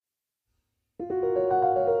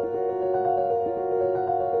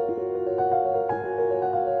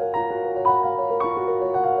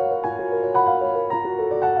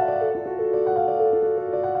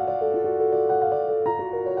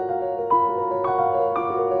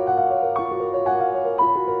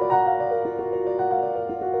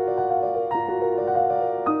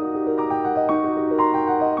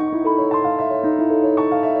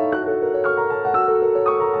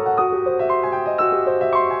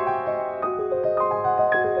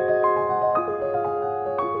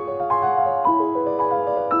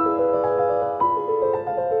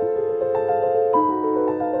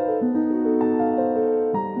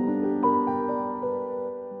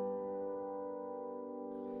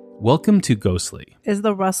Welcome to Ghostly. Is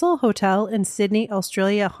the Russell Hotel in Sydney,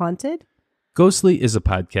 Australia haunted? Ghostly is a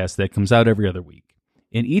podcast that comes out every other week.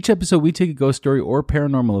 In each episode, we take a ghost story or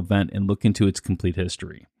paranormal event and look into its complete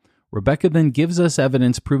history. Rebecca then gives us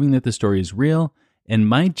evidence proving that the story is real, and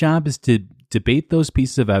my job is to debate those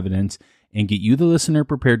pieces of evidence and get you, the listener,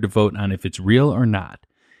 prepared to vote on if it's real or not.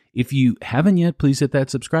 If you haven't yet, please hit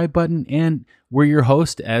that subscribe button, and we're your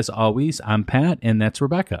host, as always. I'm Pat, and that's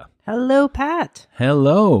Rebecca. Hello, Pat.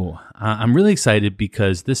 Hello. I'm really excited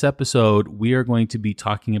because this episode, we are going to be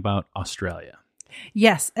talking about Australia.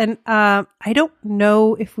 Yes, and I don't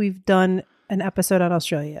know if we've done an episode on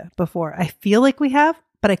Australia before. I feel like we have,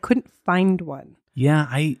 but I couldn't find one. Yeah,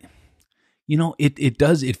 it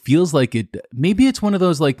does. It feels like it. Maybe it's one of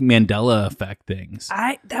those like Mandela effect things.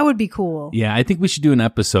 That would be cool. Yeah, I think we should do an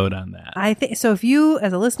episode on that. I think so. If you,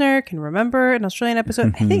 as a listener, can remember an Australian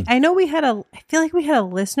episode, I know I feel like we had a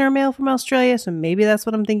listener mail from Australia, so maybe that's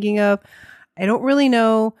what I'm thinking of. I don't really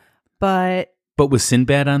know, but was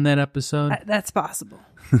Sinbad on that episode? That's possible.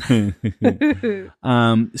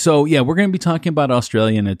 So yeah, we're going to be talking about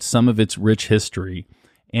Australia and some of its rich history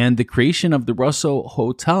and the creation of the Russell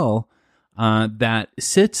Hotel. That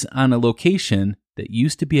sits on a location that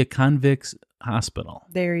used to be a convict's hospital.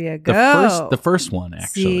 There you go. The first one,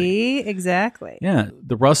 actually. See, exactly. Yeah,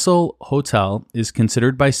 the Russell Hotel is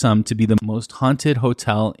considered by some to be the most haunted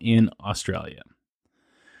hotel in Australia.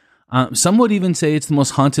 Some would even say it's the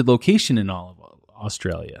most haunted location in all of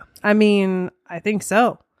Australia. I mean, I think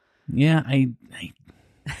so. Yeah,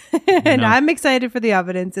 and I'm excited for the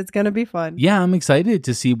evidence. It's going to be fun. Yeah, I'm excited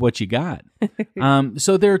to see what you got.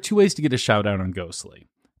 So there are two ways to get a shout out on Ghostly.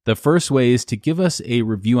 The first way is to give us a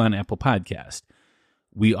review on Apple Podcast.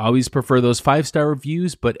 We always prefer those 5-star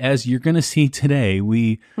reviews, but as you're going to see today,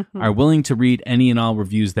 we are willing to read any and all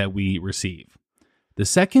reviews that we receive. The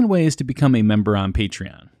second way is to become a member on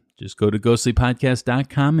Patreon. Just go to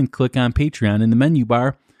ghostlypodcast.com and click on Patreon in the menu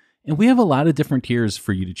bar, and we have a lot of different tiers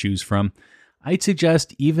for you to choose from. I'd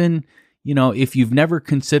suggest even, if you've never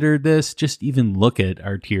considered this, just even look at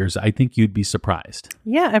our tiers. I think you'd be surprised.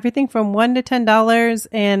 Yeah, everything from $1 to $10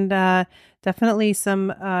 and definitely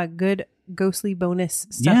some good ghostly bonus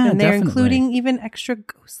stuff in there, definitely. Including even extra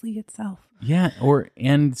ghostly itself. Yeah,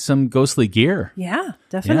 and some ghostly gear. Yeah,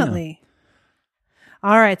 definitely. Yeah.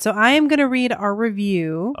 All right, so I am going to read our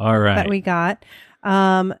review that we got.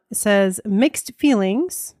 It says, mixed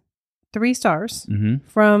feelings. 3 stars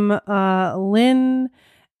from Lynn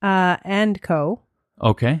and Co.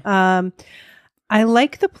 Okay. I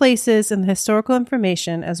like the places and the historical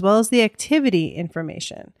information as well as the activity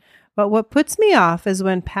information. But what puts me off is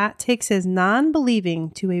when Pat takes his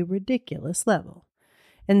non-believing to a ridiculous level.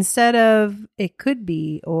 Instead of it could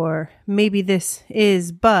be or maybe this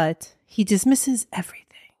is, but he dismisses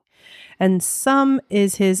everything. And some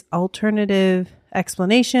is his alternative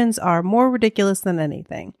explanations are more ridiculous than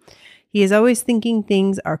anything. He is always thinking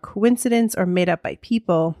things are coincidence or made up by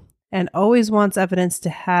people and always wants evidence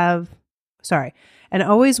or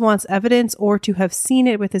to have seen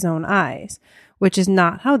it with his own eyes, which is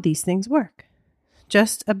not how these things work.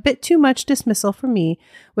 Just a bit too much dismissal for me,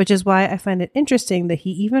 which is why I find it interesting that he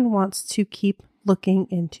even wants to keep looking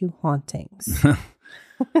into hauntings.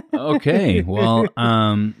 Okay. Well,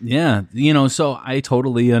 yeah, so I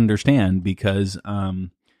totally understand because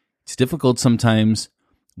it's difficult sometimes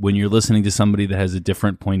when you're listening to somebody that has a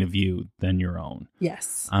different point of view than your own.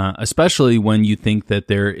 Yes. Especially when you think that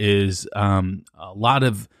there is a lot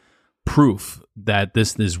of proof that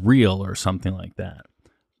this is real or something like that.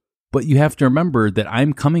 But you have to remember that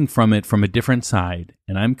I'm coming from it from a different side,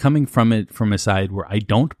 and I'm coming from it from a side where I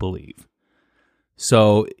don't believe.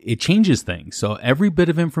 So it changes things. So every bit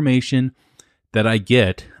of information that I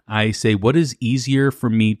get, I say, what is easier for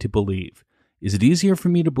me to believe? Is it easier for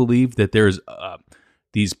me to believe that there's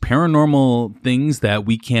these paranormal things that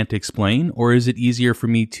we can't explain, or is it easier for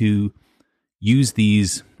me to use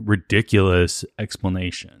these ridiculous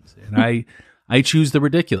explanations? And I choose the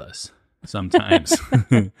ridiculous sometimes.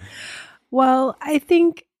 Well, I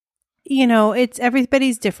think, it's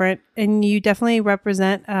everybody's different, and you definitely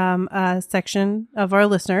represent a section of our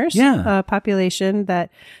listeners, a population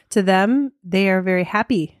that to them, they are very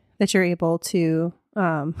happy that you're able to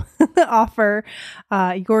offer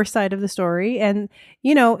your side of the story. And,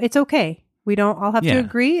 it's okay. We don't all have to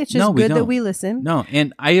agree. It's just good that we listen. No,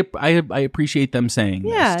 and I appreciate them saying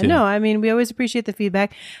this too. No, I mean, we always appreciate the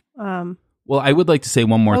feedback. Well, I would like to say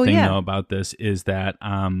one more thing, though, about this is that,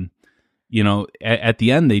 at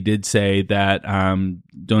the end, they did say that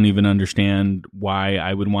don't even understand why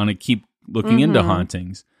I would want to keep looking into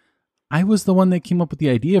hauntings. I was the one that came up with the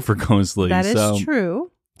idea for Ghostly. That is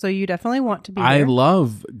true. So you definitely want to be I there.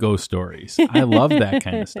 love ghost stories. I love that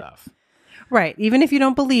kind of stuff. Right. Even if you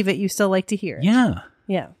don't believe it, you still like to hear it. Yeah,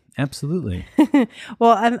 Yeah. absolutely.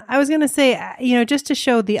 Well, I was going to say, just to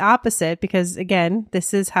show the opposite, because again,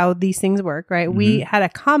 this is how these things work, right? Mm-hmm. We had a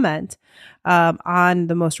comment on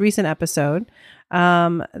the most recent episode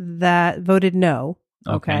that voted no.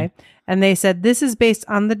 Okay. And they said, this is based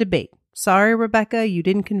on the debate. Sorry, Rebecca, you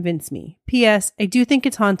didn't convince me. P.S. I do think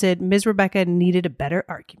it's haunted. Ms. Rebecca needed a better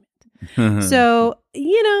argument. So,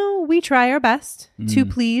 we try our best to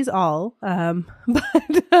please all. But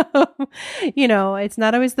it's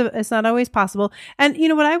not always possible. And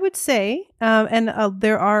what I would say,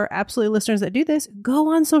 there are absolutely listeners that do this,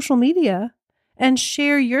 go on social media and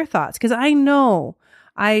share your thoughts. Because I know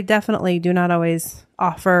I definitely do not always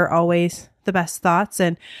offer the best thoughts,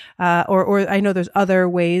 and or I know there's other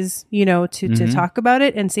ways to talk about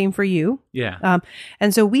it, and same for you. Yeah.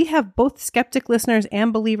 And so we have both skeptic listeners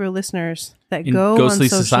and believer listeners that go on Ghostly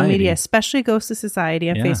social Society. media, especially Ghostly Society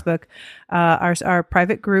on Facebook, our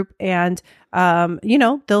private group, and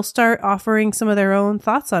they'll start offering some of their own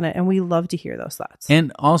thoughts on it, and we love to hear those thoughts.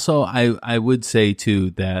 And also, I would say too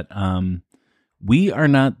that we are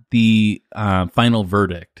not the final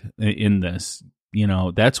verdict in this.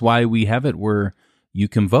 That's why we have it where you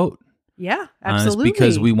can vote. Yeah, absolutely. It's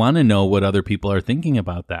because we want to know what other people are thinking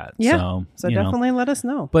about that. Yeah. So definitely let us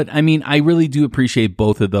know. But I mean, I really do appreciate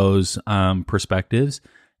both of those perspectives,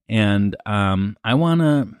 and I want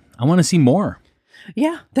to see more.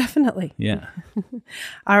 Yeah, definitely. Yeah.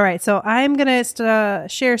 All right. So I'm going to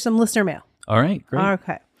share some listener mail. All right. Great.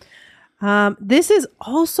 Okay. This is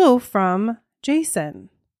also from Jason.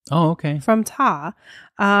 Oh, okay. From Ta.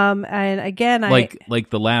 And again, like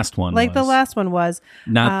the last one. The last one was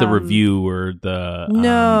not the review or the.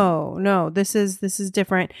 No. This is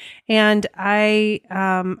different. And I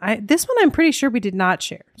this one I'm pretty sure we did not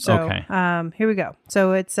share. So okay. Here we go.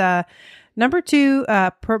 So it's number 2,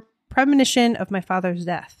 premonition of my father's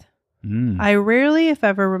death. I rarely, if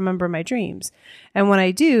ever, remember my dreams. And when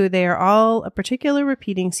I do, they are all a particular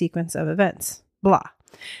repeating sequence of events. Blah.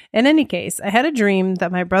 In any case, I had a dream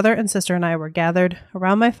that my brother and sister and I were gathered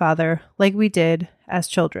around my father like we did as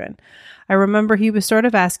children. I remember he was sort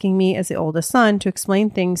of asking me as the oldest son to explain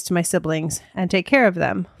things to my siblings and take care of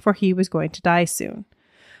them, for he was going to die soon.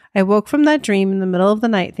 I woke from that dream in the middle of the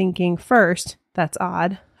night thinking, first, that's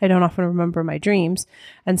odd. I don't often remember my dreams.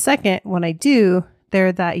 And second, when I do,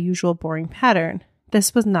 they're that usual boring pattern.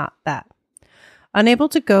 This was not that. Unable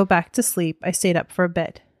to go back to sleep, I stayed up for a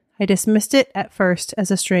bit. I dismissed it at first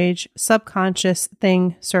as a strange, subconscious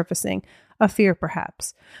thing surfacing, a fear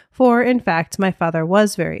perhaps, for, in fact, my father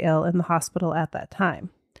was very ill in the hospital at that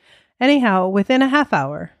time. Anyhow, within a half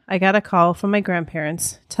hour, I got a call from my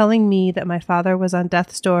grandparents telling me that my father was on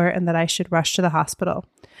death's door and that I should rush to the hospital.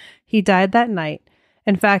 He died that night.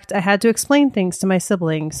 In fact, I had to explain things to my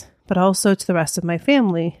siblings, but also to the rest of my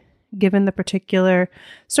family, given the particular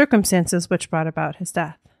circumstances which brought about his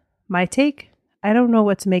death. My take? I don't know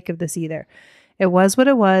what to make of this either. It was what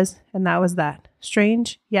it was, and that was that.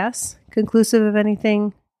 Strange? Yes. Conclusive of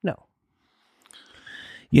anything? No.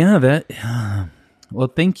 Yeah, well,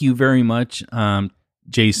 thank you very much,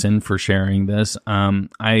 Jason, for sharing this.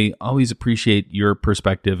 I always appreciate your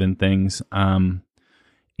perspective in things. And,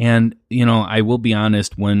 I will be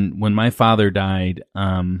honest, when my father died,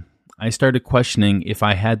 I started questioning if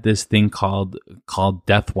I had this thing called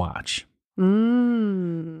Death Watch.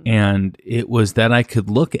 And it was that I could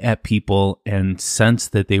look at people and sense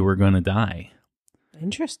that they were going to die.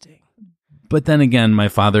 Interesting. But then again, my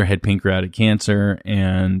father had pancreatic cancer,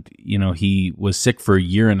 and, he was sick for a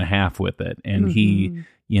year and a half with it. And he,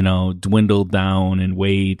 dwindled down in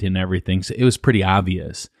weight and everything. So it was pretty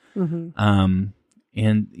obvious. And,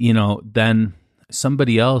 then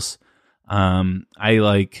somebody else, I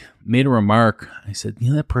made a remark. I said,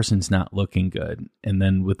 that person's not looking good. And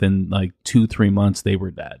then within 2-3 months, they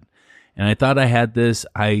were dead. And I thought I had this.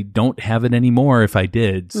 I don't have it anymore if I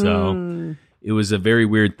did. So it was a very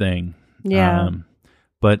weird thing. Yeah.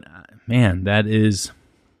 But man, that's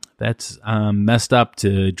messed up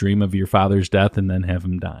to dream of your father's death and then have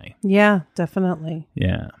him die. Yeah, definitely.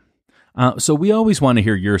 Yeah. So we always want to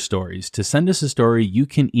hear your stories. To send us a story, you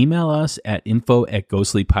can email us at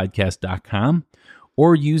info@ghostlypodcast.com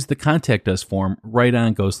or use the contact us form right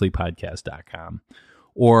on ghostlypodcast.com.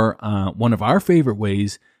 Or one of our favorite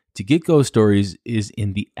ways to get ghost stories is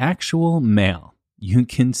in the actual mail. You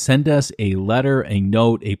can send us a letter, a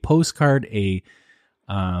note, a postcard, a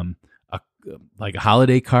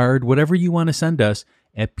holiday card, whatever you want to send us,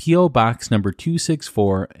 at P.O. Box number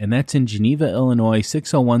 264, and that's in Geneva, Illinois,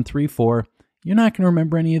 60134. You're not going to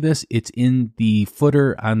remember any of this. It's in the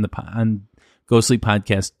footer on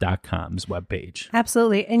ghostlypodcast.com's webpage.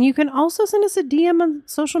 Absolutely. And you can also send us a DM on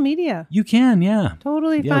social media. You can, yeah.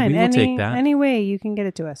 Totally Yeah, fine. we will take that. Any way you can get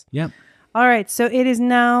it to us. Yep. All right. So it is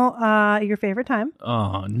now your favorite time.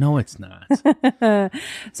 Oh, no, it's not.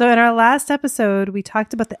 So in our last episode, we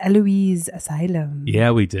talked about the Eloise Asylum.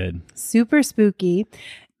 Yeah, we did. Super spooky.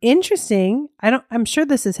 Interesting. I'm sure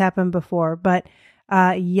this has happened before, but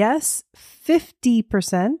yes,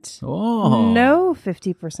 50%. Oh. No,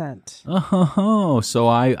 50%. Oh, so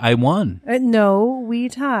I won. No, we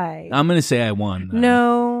tied. I'm going to say I won. Then.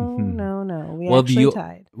 No. We actually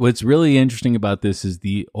tied. What's really interesting about this is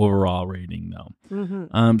the overall rating, though.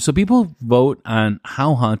 Mm-hmm. So people vote on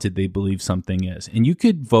how haunted they believe something is. And you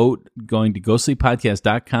could vote going to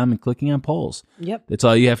ghostlypodcast.com and clicking on polls. Yep. That's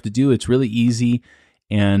all you have to do. It's really easy.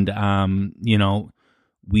 And,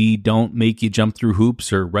 we don't make you jump through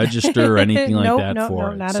hoops or register or anything like that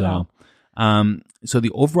for it. Not at all. So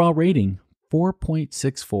the overall rating,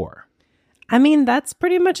 4.64. I mean, that's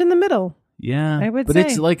pretty much in the middle. Yeah. I would but say.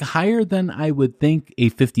 it's like higher than I would think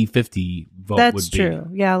a 50-50 vote That's would be. true.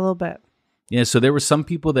 Yeah, a little bit. Yeah, so there were some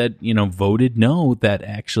people that, voted no that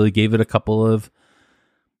actually gave it a couple of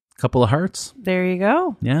hearts. There you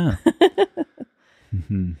go. Yeah.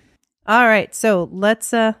 Mm-hmm. All right, so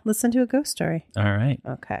let's listen to a ghost story. All right.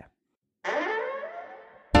 Okay.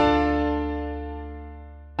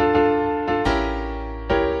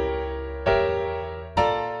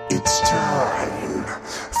 It's time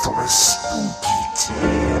for a spooky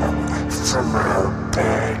tale from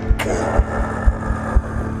Rebecca.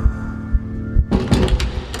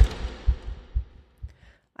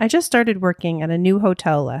 I just started working at a new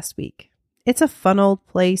hotel last week. It's a fun old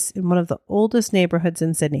place in one of the oldest neighborhoods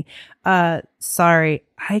in Sydney. Sorry,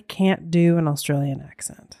 I can't do an Australian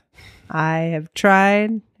accent. I have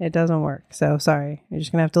tried. It doesn't work. So sorry. You're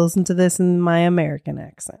just going to have to listen to this in my American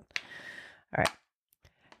accent. All right.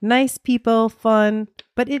 Nice people, fun,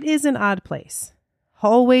 but it is an odd place.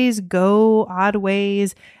 Hallways go odd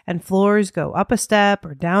ways and floors go up a step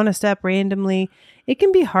or down a step randomly. It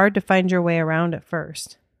can be hard to find your way around at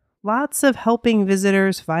first. Lots of helping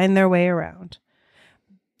visitors find their way around.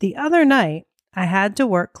 The other night, I had to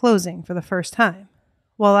work closing for the first time.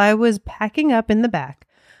 While I was packing up in the back,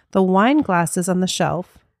 the wine glasses on the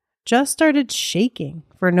shelf just started shaking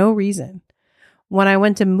for no reason. When I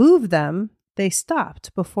went to move them, they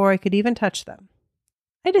stopped before I could even touch them.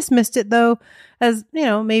 I dismissed it, though, as,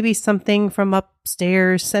 maybe something from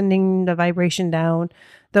upstairs sending the vibration down,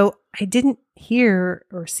 though I didn't hear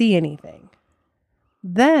or see anything.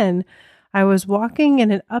 Then I was walking in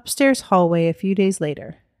an upstairs hallway a few days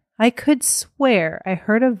later. I could swear I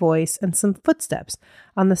heard a voice and some footsteps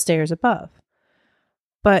on the stairs above.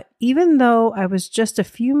 But even though I was just a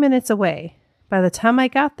few minutes away, by the time I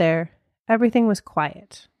got there, everything was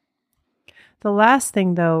quiet. The last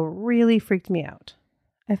thing, though, really freaked me out.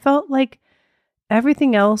 I felt like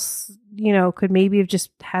everything else, could maybe have just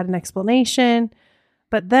had an explanation.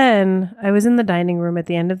 But then I was in the dining room at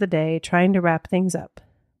the end of the day trying to wrap things up.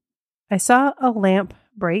 I saw a lamp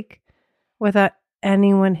break without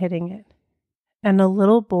anyone hitting it. And a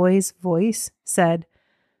little boy's voice said,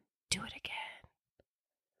 "Do it again."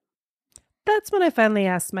 That's when I finally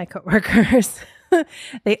asked my coworkers.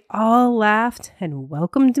 They all laughed and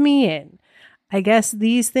welcomed me in. I guess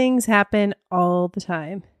these things happen all the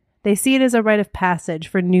time. They see it as a rite of passage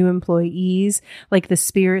for new employees, like the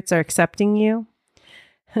spirits are accepting you.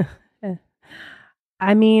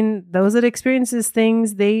 I mean, those that experiences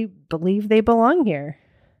things, they believe they belong here.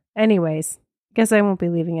 Anyways, guess I won't be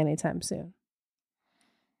leaving anytime soon.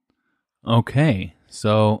 Okay,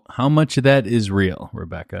 so how much of that is real,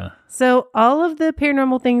 Rebecca? So all of the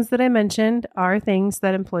paranormal things that I mentioned are things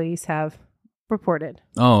that employees have reported.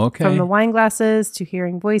 Oh, okay. From the wine glasses to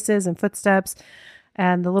hearing voices and footsteps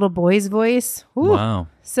and the little boy's voice. Ooh. Wow.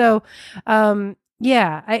 So,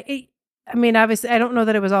 yeah, I mean, obviously, I don't know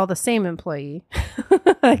that it was all the same employee.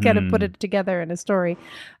 I got to put it together in a story.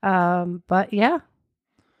 But yeah.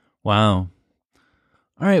 Wow.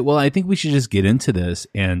 All right. Well, I think we should just get into this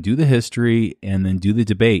and do the history and then do the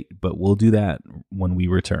debate. But we'll do that when we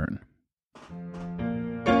return.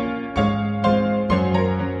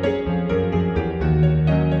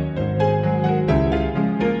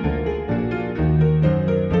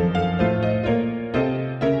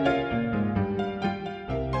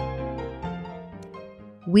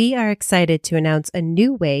 We are excited to announce a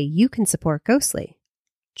new way you can support Ghostly.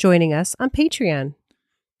 Joining us on Patreon.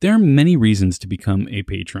 There are many reasons to become a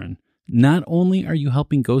patron. Not only are you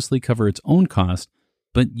helping Ghostly cover its own cost,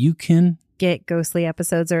 but you can Get Ghostly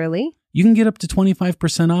episodes early. You can get up to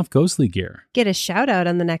 25% off Ghostly gear. Get a shout out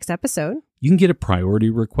on the next episode. You can get a priority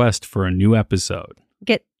request for a new episode.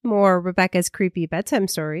 Get more Rebecca's creepy bedtime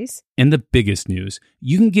stories. And the biggest news,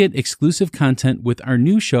 you can get exclusive content with our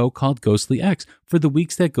new show called Ghostly X for the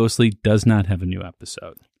weeks that Ghostly does not have a new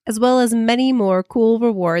episode. As well as many more cool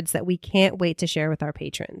rewards that we can't wait to share with our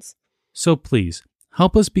patrons. So please,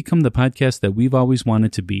 help us become the podcast that we've always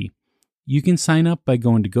wanted to be. You can sign up by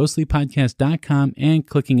going to ghostlypodcast.com and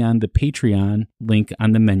clicking on the Patreon link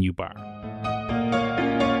on the menu bar.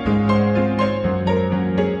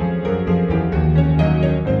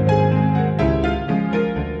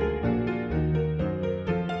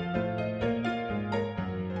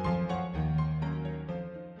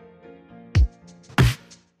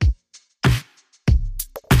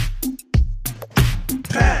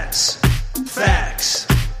 Pat's Facts.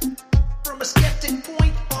 From a skeptic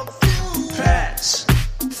point of view. Pat's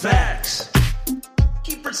Facts.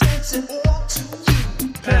 He presents it all to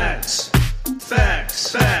you. Pat's Facts.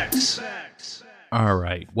 Facts. All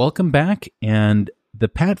right, welcome back. And the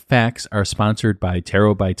Pat Facts are sponsored by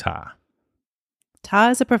Tarot by Ta. Ta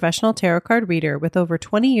is a professional tarot card reader with over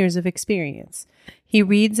 20 years of experience. He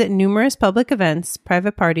reads at numerous public events,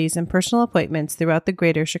 private parties, and personal appointments throughout the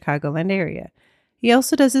greater Chicagoland area. He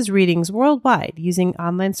also does his readings worldwide using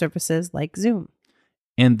online services like Zoom.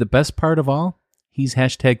 And the best part of all, he's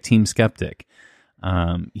hashtag Team Skeptic.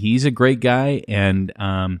 He's a great guy, and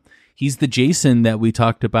he's the Jason that we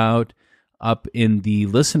talked about up in the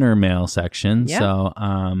listener mail section. Yeah. So,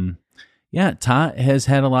 Ta has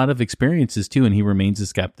had a lot of experiences too, and he remains a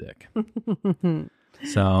skeptic.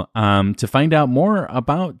 So, to find out more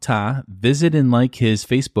about Ta, visit and like his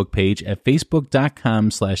Facebook page at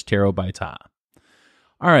facebook.com/tarot by Ta.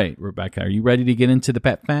 All right, Rebecca, are you ready to get into the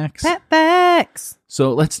Pat Facts? Pat Facts!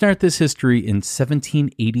 So let's start this history in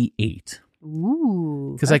 1788.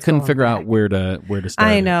 Ooh. Because I couldn't figure out where to start.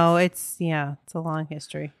 I it. know. It's a long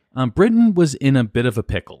history. Britain was in a bit of a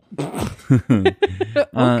pickle.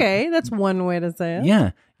 Okay, that's one way to say it.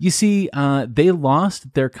 Yeah. You see, they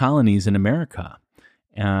lost their colonies in America.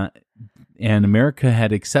 And America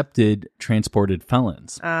had accepted transported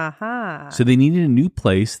felons. Aha. So they needed a new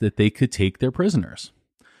place that they could take their prisoners.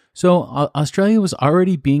 So Australia was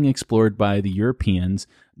already being explored by the Europeans,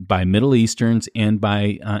 by Middle Easterns, and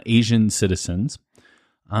by Asian citizens.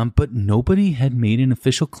 But nobody had made an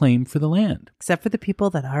official claim for the land. Except for the people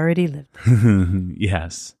that already lived.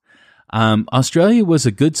 Yes. Australia was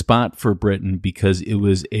a good spot for Britain because it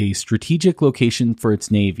was a strategic location for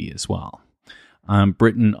its navy as well.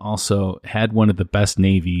 Britain also had one of the best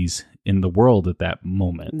navies in the world at that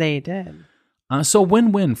moment. They did. So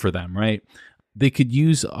win-win for them, right? They could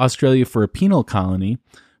use Australia for a penal colony,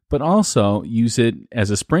 but also use it as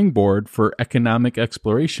a springboard for economic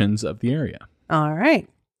explorations of the area. All right.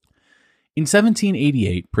 In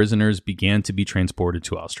 1788, prisoners began to be transported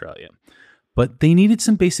to Australia, but they needed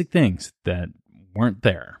some basic things that weren't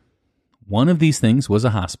there. One of these things was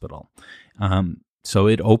a hospital. So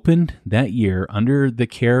it opened that year under the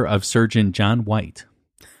care of Surgeon John White.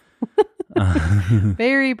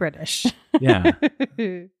 Very British. Yeah.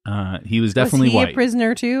 He was definitely was he white. a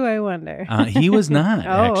prisoner too, I wonder? He was not,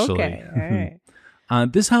 actually. Okay. All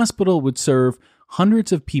right. This hospital would serve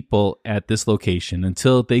hundreds of people at this location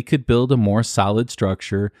until they could build a more solid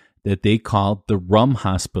structure that they called the Rum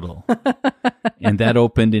Hospital. And that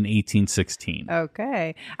opened in 1816.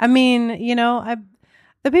 Okay. I mean,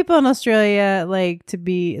 the people in Australia like to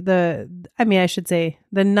be I should say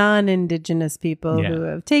the non-Indigenous people who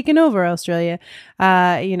have taken over Australia,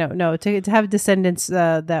 to have descendants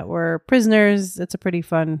that were prisoners, it's a pretty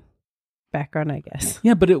fun background, I guess.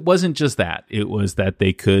 Yeah, but it wasn't just that. It was that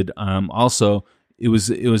they could also, it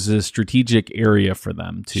was a strategic area for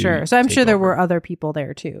them to Sure. So I'm sure there over. were other people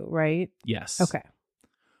there too, right? Yes. Okay.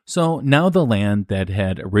 So now the land that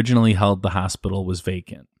had originally held the hospital was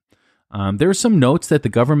vacant. There are some notes that the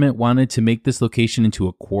government wanted to make this location into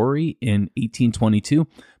a quarry in 1822,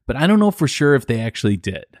 but I don't know for sure if they actually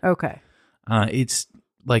did. Okay. It's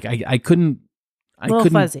like I couldn't. A little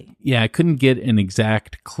fuzzy. Yeah, I couldn't get an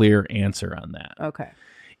exact, clear answer on that. Okay.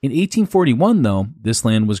 In 1841, though, this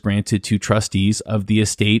land was granted to trustees of the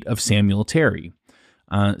estate of Samuel Terry.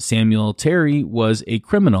 Samuel Terry was a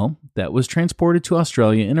criminal that was transported to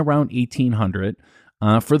Australia in around 1800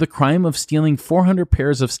 for the crime of stealing 400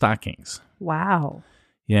 pairs of stockings. Wow.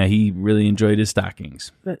 Yeah, he really enjoyed his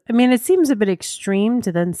stockings. But, I mean, it seems a bit extreme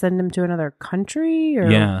to then send him to another country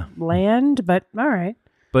or land, but all right.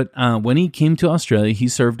 But when he came to Australia, he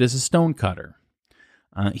served as a stonecutter.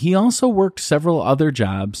 He also worked several other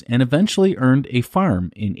jobs and eventually earned a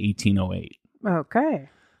farm in 1808. Okay.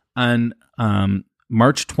 On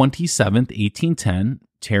March 27th, 1810,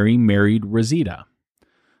 Terry married Rosita.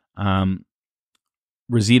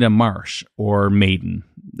 Rosita Marsh, or Maiden.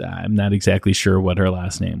 I'm not exactly sure what her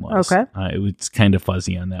last name was. Okay. It was kind of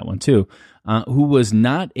fuzzy on that one, too. Who was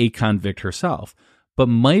not a convict herself, but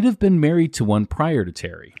might have been married to one prior to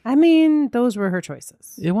Terry. I mean, those were her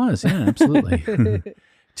choices. It was, yeah, absolutely.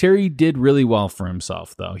 Terry did really well for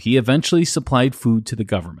himself, though. He eventually supplied food to the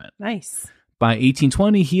government. Nice. By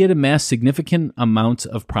 1820, he had amassed significant amounts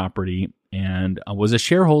of property and was a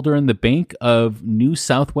shareholder in the Bank of New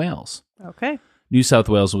South Wales. Okay. New South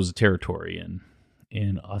Wales was a territory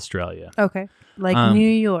in Australia. Okay. Like New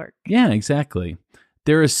York. Yeah, exactly.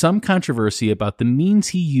 There is some controversy about the means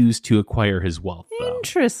he used to acquire his wealth, though.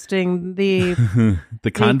 Interesting. The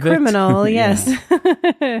convict? criminal, yes.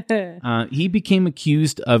 He became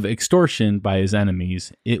accused of extortion by his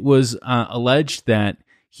enemies. It was alleged that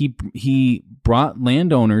he brought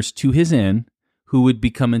landowners to his inn who would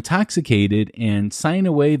become intoxicated and sign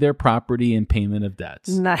away their property in payment of debts.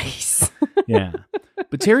 Nice. Yeah.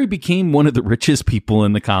 But Terry became one of the richest people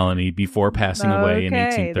in the colony before passing away in Okay,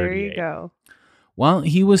 1838. there you go. While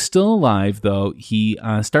he was still alive, though, he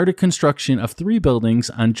started construction of 3 buildings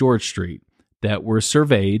on George Street that were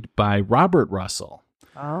surveyed by Robert Russell,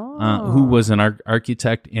 who was an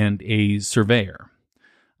architect and a surveyor.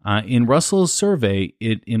 In Russell's survey,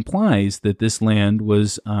 it implies that this land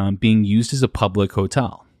was being used as a public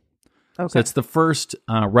hotel. Okay. So that's the first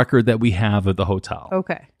record that we have of the hotel.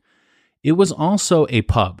 Okay. It was also a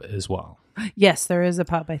pub as well. Yes, there is a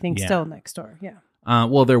pub, I think, Yeah. still next door. Yeah.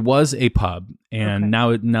 Well, there was a pub, and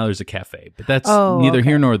Okay. now there's a cafe, but that's neither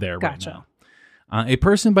here nor there Gotcha. right now. A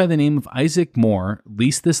person by the name of Isaac Moore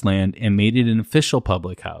leased this land and made it an official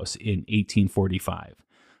public house in 1845.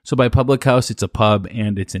 So by public house, it's a pub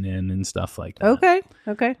and it's an inn and stuff like that.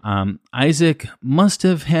 Okay. Isaac must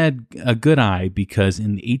have had a good eye because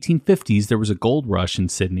in the 1850s, there was a gold rush in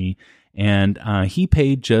Sydney, and he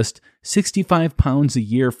paid just £65 a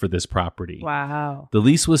year for this property. Wow. The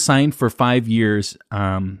lease was signed for 5 years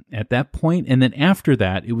at that point, and then after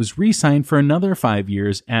that, it was re-signed for another 5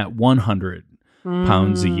 years at £100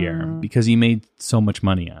 a year because he made so much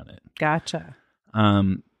money on it. Gotcha.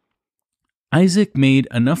 Isaac made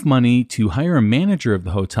enough money to hire a manager of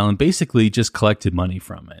the hotel and basically just collected money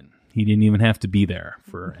from it. He didn't even have to be there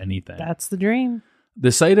for anything. That's the dream.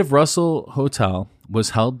 The site of Russell Hotel was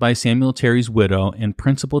held by Samuel Terry's widow and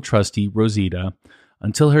principal trustee, Rosita,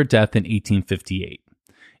 until her death in 1858.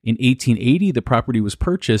 In 1880, the property was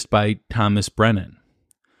purchased by Thomas Brennan.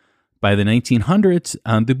 By the 1900s,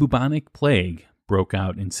 the bubonic plague broke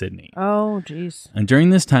out in Sydney. Oh, geez. And during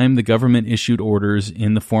this time, the government issued orders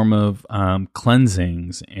in the form of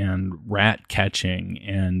cleansings and rat catching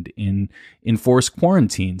and enforced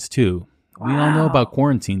quarantines, too. Wow. We all know about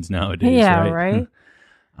quarantines nowadays, Yeah, right?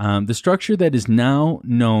 right? The structure that is now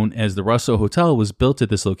known as the Russell Hotel was built at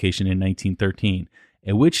this location in 1913,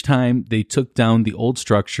 at which time they took down the old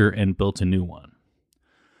structure and built a new one.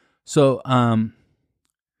 So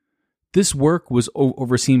this work was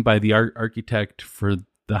overseen by the architect for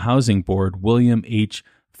the housing board, William H.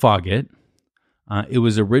 Foggett. It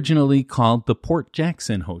was originally called the Port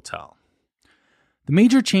Jackson Hotel. The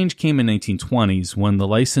major change came in 1920s when the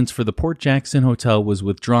license for the Port Jackson Hotel was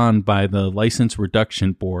withdrawn by the License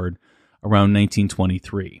Reduction Board around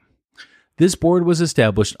 1923. This board was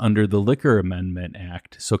established under the Liquor Amendment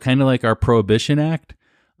Act, so kind of like our Prohibition Act.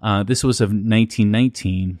 This was of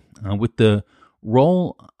 1919, with the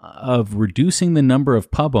role of reducing the number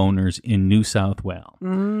of pub owners in New South Wales.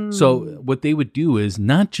 So what they would do is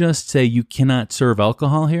not just say you cannot serve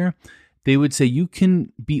alcohol here, they would say you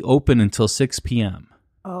can be open until 6 p.m.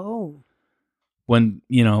 Oh. When,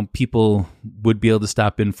 people would be able to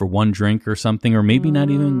stop in for one drink or something, or maybe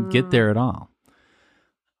not even get there at all.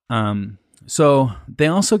 So they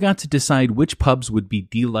also got to decide which pubs would be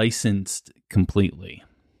delicensed completely.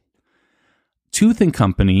 Tooth and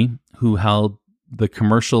Company, who held the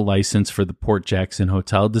commercial license for the Port Jackson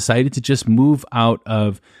Hotel, decided to just move out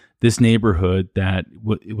of this neighborhood that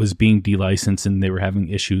was being delicensed and they were having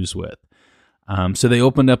issues with. So they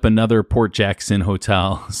opened up another Port Jackson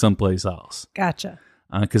Hotel someplace else. Gotcha.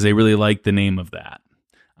 Because they really liked the name of that.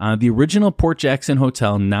 The original Port Jackson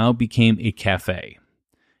Hotel now became a cafe.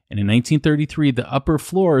 And in 1933, the upper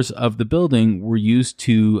floors of the building were used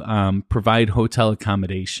to provide hotel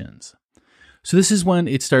accommodations. So this is when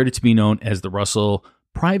it started to be known as the Russell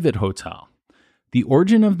Private Hotel. The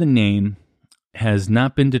origin of the name has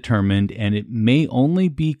not been determined, and it may only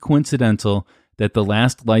be coincidental that the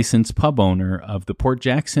last licensed pub owner of the Port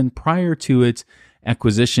Jackson prior to its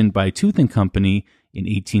acquisition by Tooth and Company in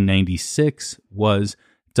 1896 was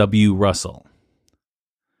W. Russell.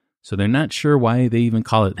 So they're not sure why they even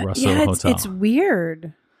call it Russell Hotel. It's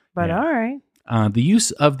weird, but Yeah. all right. The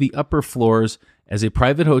use of the upper floors as a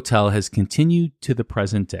private hotel has continued to the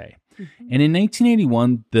present day. And in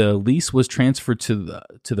 1981, the lease was transferred to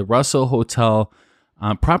the Russell Hotel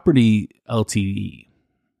Property Ltd.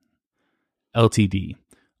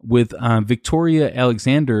 With Victoria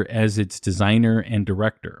Alexander as its designer and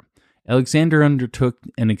director. Alexander undertook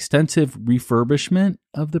an extensive refurbishment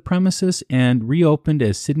of the premises and reopened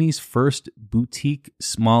as Sydney's first boutique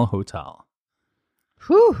small hotel.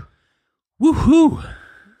 Whew. Woohoo!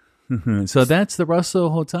 So that's the Russell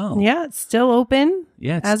Hotel. Yeah, it's still open.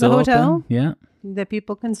 Yeah, it's as still a hotel open. Yeah. that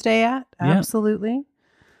people can stay at. Yeah. Absolutely.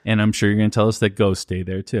 And I'm sure you're going to tell us that ghosts stay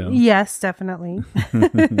there too. Yes, definitely.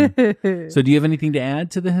 So do you have anything to add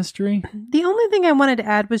to the history? The only thing I wanted to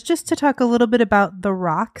add was just to talk a little bit about the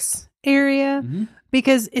Rocks area,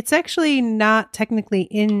 because it's actually not technically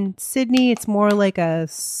in Sydney. It's more like a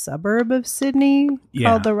suburb of Sydney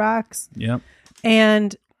called the Rocks. Yep.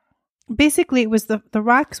 And basically it was the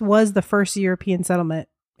Rocks was the first European settlement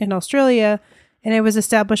in Australia, and it was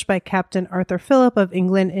established by Captain Arthur Phillip of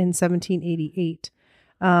England in 1788.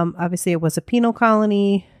 Obviously it was a penal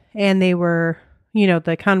colony, and they were,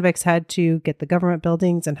 the convicts had to get the government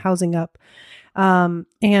buildings and housing up.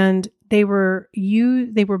 And they were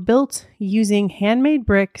built using handmade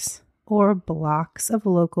bricks or blocks of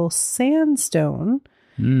local sandstone,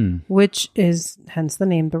 which is hence the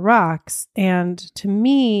name the Rocks. And to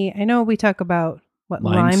me, I know we talk about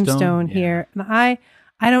limestone here, and I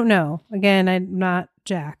don't know. Again, I'm not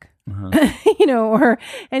Jack, or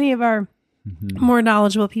any of our more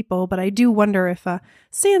knowledgeable people, but I do wonder if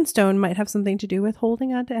sandstone might have something to do with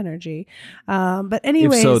holding on to energy. But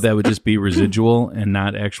anyways, if so, that would just be residual and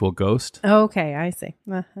not actual ghost. Okay, I see.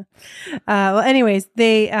 Well, anyways,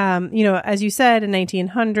 they, as you said, in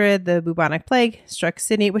 1900, the bubonic plague struck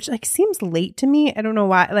Sydney, which seems late to me. I don't know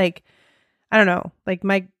why. I don't know.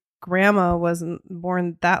 My grandma wasn't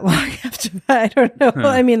born that long after that. I don't know. Huh.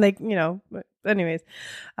 I mean, but anyways,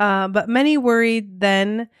 but many worried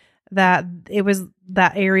then that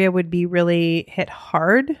that area would be really hit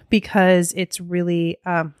hard because it's really,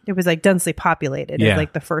 it was densely populated in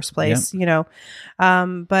the first place,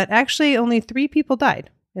 but actually only 3 people died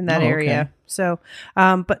in that area. Okay. So,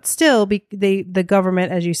 but still the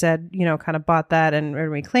government, as you said, kind of bought that and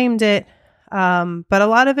reclaimed it. But a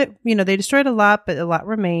lot of it, they destroyed a lot, but a lot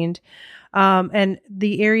remained. And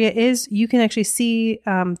the area you can actually see,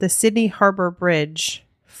 the Sydney Harbour Bridge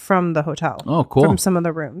from the hotel. Oh, cool. From some of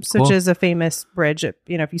the rooms, Cool. which is a famous bridge.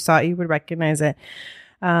 If you saw it, you would recognize it.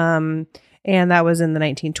 And that was in the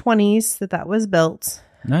 1920s that was built.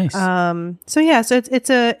 Nice. So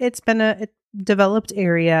it's been a developed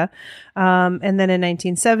area. And then in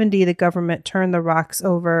 1970, the government turned the Rocks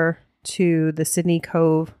over to the Sydney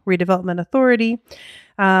Cove Redevelopment Authority.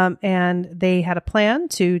 And they had a plan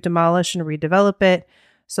to demolish and redevelop it.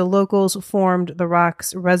 So locals formed the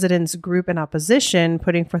Rocks Residents Group in opposition,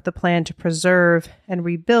 putting forth a plan to preserve and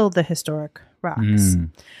rebuild the historic Rocks.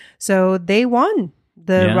 So they won.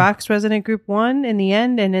 The Rocks Resident Group won in the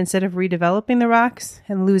end, and instead of redeveloping the Rocks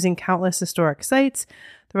and losing countless historic sites,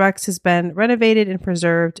 the Rocks has been renovated and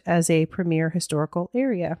preserved as a premier historical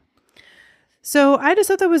area. So I just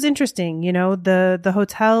thought that was interesting. The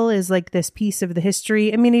hotel is this piece of the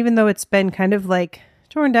history. I mean, even though it's been kind of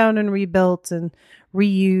torn down and rebuilt and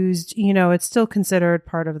reused, it's still considered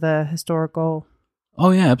part of the historical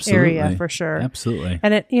absolutely. area for sure. Absolutely.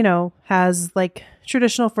 And it, has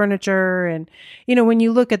traditional furniture, and when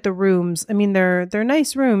you look at the rooms, I mean they're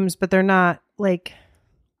nice rooms, but they're not I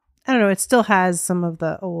don't know, it still has some of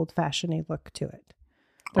the old fashioned look to it.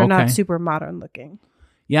 They're not super modern looking.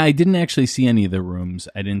 Yeah, I didn't actually see any of the rooms.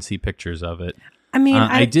 I didn't see pictures of it. I mean,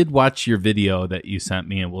 I did watch your video that you sent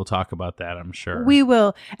me, and we'll talk about that, I'm sure. We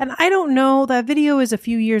will. And I don't know, that video is a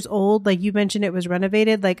few years old. You mentioned it was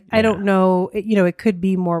renovated. I don't know, it could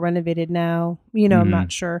be more renovated now. I'm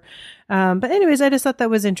not sure. But anyways, I just thought that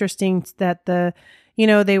was interesting that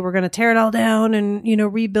they were going to tear it all down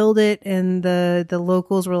and, rebuild it. And the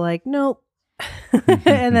locals were like, nope.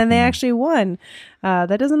 And then they actually won.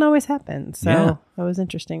 That doesn't always happen. So that was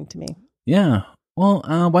interesting to me. Yeah. Well,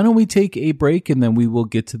 why don't we take a break and then we will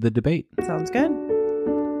get to the debate? Sounds good.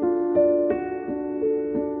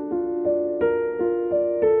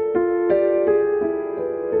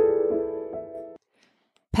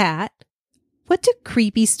 Pat, what do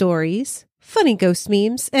creepy stories, funny ghost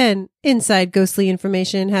memes, and inside ghostly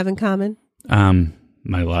information have in common?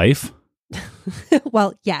 My life.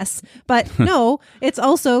 Well, yes, but no, it's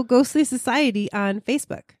also Ghostly Society on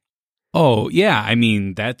Facebook. Oh, yeah. I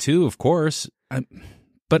mean, that too, of course.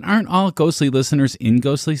 But aren't all ghostly listeners in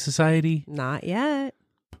Ghostly Society? Not yet.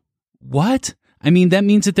 What? I mean, that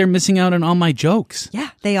means that they're missing out on all my jokes.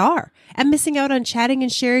 Yeah, they are. And missing out on chatting and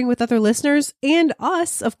sharing with other listeners and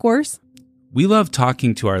us, of course. We love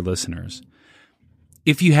talking to our listeners.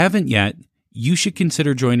 If you haven't yet, you should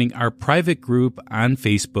consider joining our private group on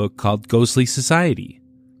Facebook called Ghostly Society.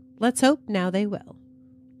 Let's hope now they will.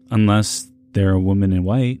 Unless they're a woman in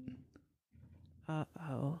white.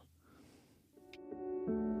 Uh-oh.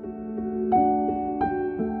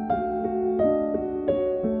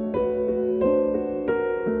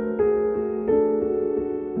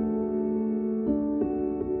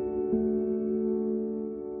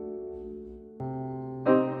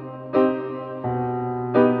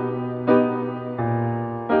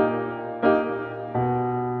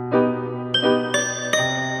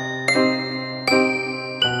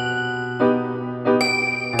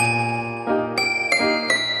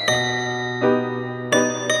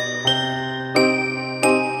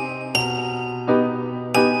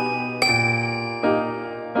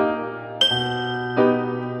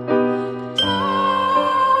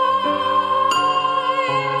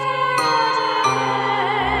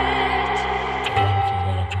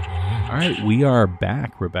 We are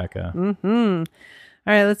back, Rebecca. Mm-hmm.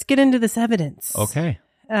 All right, let's get into this evidence. Okay.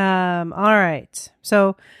 All right.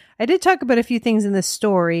 So I did talk about a few things in this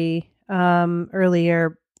story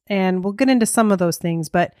earlier, and we'll get into some of those things,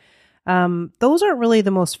 but those aren't really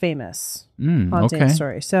the most famous haunting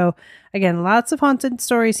stories. So again, lots of haunted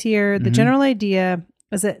stories here. The general idea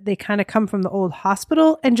is that they kind of come from the old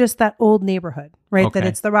hospital and just that old neighborhood, right? Okay. That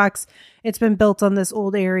it's the rocks. It's been built on this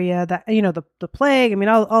old area that, you know, the plague, I mean,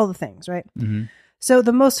 all the things, right? Mm-hmm. So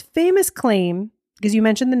the most famous claim, because you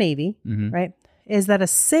mentioned the Navy, right, is that a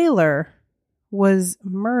sailor was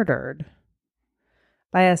murdered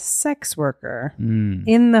by a sex worker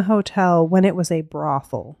in the hotel when it was a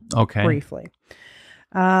brothel, briefly.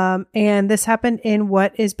 And this happened in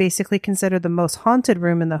what is basically considered the most haunted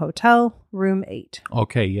room in the hotel, room 8.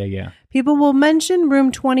 Okay, yeah. People will mention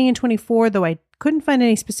room 20 and 24, though I couldn't find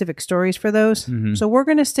any specific stories for those. So we're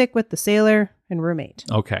going to stick with the sailor and room 8.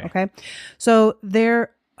 Okay. So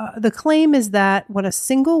there, the claim is that when a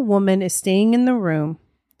single woman is staying in the room,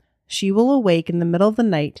 she will awake in the middle of the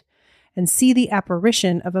night and see the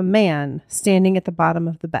apparition of a man standing at the bottom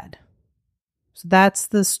of the bed. So that's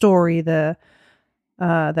the story that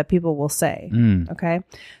people will say. Okay.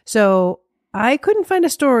 So I couldn't find a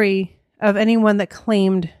story of anyone that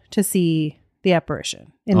claimed to see the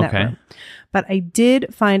apparition in that room. But I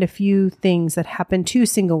did find a few things that happened to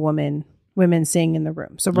single women staying in the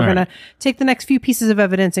room. So we're going to take the next few pieces of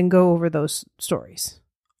evidence and go over those stories.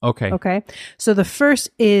 Okay. So the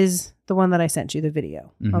first is the one that I sent you, the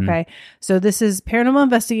video. Okay. So this is paranormal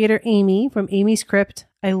investigator Amy from Amy's Crypt.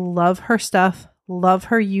 I love her stuff. Love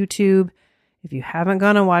her YouTube. If you haven't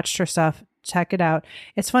gone and watched her stuff, check it out.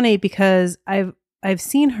 It's funny because I've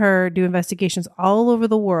seen her do investigations all over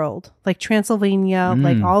the world, like Transylvania,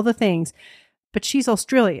 like all the things, but she's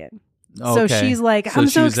Australian. So she's like, I'm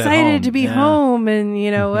so excited to be home and,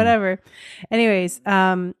 you know, whatever. Anyways,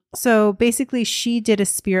 so basically she did a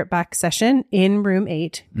spirit box session in room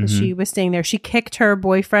 8 because she was staying there. She kicked her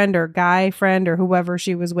boyfriend or guy friend or whoever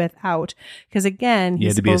she was with out because, again,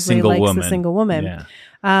 he supposedly likes the single woman. Yeah.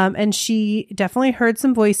 And she definitely heard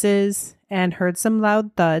some voices and heard some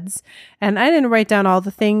loud thuds. And I didn't write down all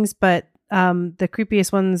the things, but the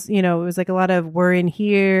creepiest ones, you know, it was like a lot of "we're in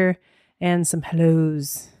here" and some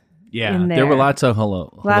hellos. Yeah, there were lots of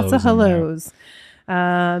hellos. Lots of hellos.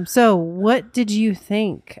 So what did you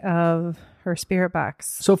think of her spirit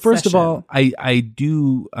box? So first of all, I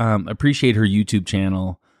do appreciate her YouTube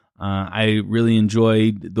channel. I really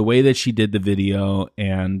enjoyed the way that she did the video,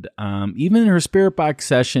 and even her spirit box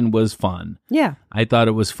session was fun. Yeah. I thought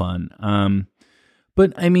it was fun.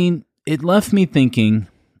 But I mean, it left me thinking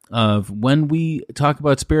of when we talk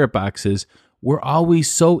about spirit boxes, we're always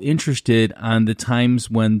so interested on the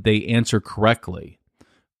times when they answer correctly,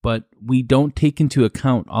 but we don't take into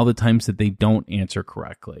account all the times that they don't answer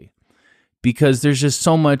correctly because there's just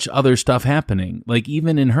so much other stuff happening. Like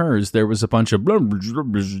even in hers, there was a bunch of blah, blah, blah,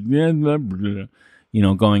 blah, blah, you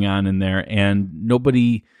know, going on in there, and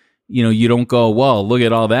nobody, you know, you don't go, well, look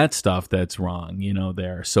at all that stuff that's wrong, you know,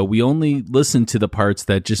 there. So we only listen to the parts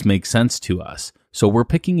that just make sense to us. So we're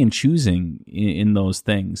picking and choosing in those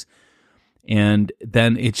things. And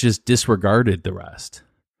then it's just disregarded the rest.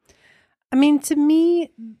 I mean, to me,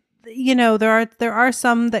 you know, there are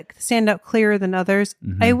some that stand out clearer than others.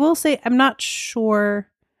 I will say I'm not sure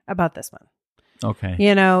about this one. Okay.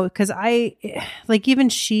 You know, because even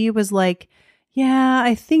she was like, yeah,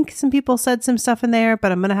 I think some people said some stuff in there,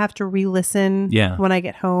 but I'm going to have to re-listen Yeah. when I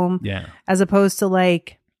get home. Yeah. As opposed to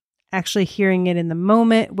like actually hearing it in the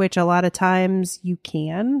moment, which a lot of times you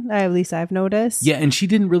can, at least I've noticed. Yeah, and she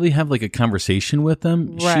didn't really have like a conversation with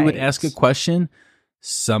them. She would Right. ask a question.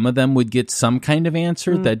 Some of them would get some kind of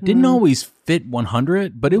answer that Mm-hmm. didn't always fit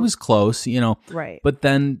 100, but it was close, Right. But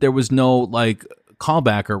then there was no like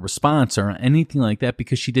callback or response or anything like that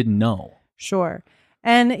because she didn't know. Sure.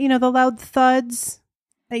 And, the loud thuds,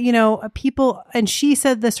 people, and she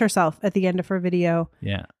said this herself at the end of her video.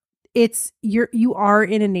 Yeah. You are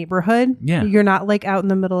in a neighborhood. Yeah. You're not like out in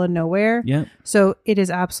the middle of nowhere. Yeah. So it is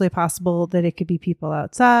absolutely possible that it could be people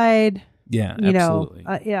outside, Yeah.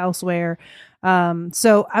 Absolutely. elsewhere.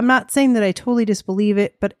 So I'm not saying that I totally disbelieve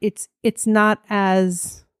it, but it's not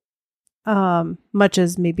as much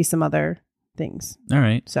as maybe some other things. All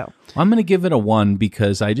right. So I'm going to give it a 1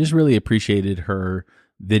 because I just really appreciated her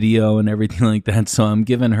video and everything like that. So I'm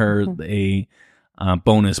giving her a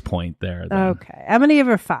bonus point there. Then. okay, I'm gonna give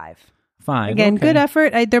her 5. 5. Again, okay. good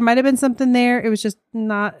effort. There might have been something there. It was just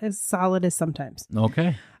not as solid as sometimes. Okay.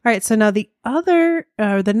 All right. So now the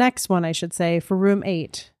next one, I should say, for room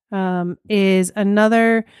 8 is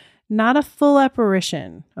another, not a full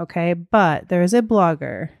apparition. Okay. But there is a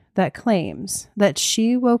blogger that claims that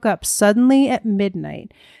she woke up suddenly at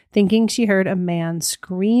midnight thinking she heard a man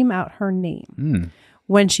scream out her name.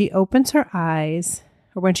 When she opened her eyes,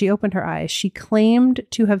 she claimed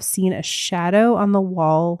to have seen a shadow on the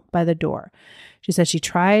wall by the door. She said she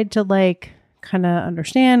tried to kind of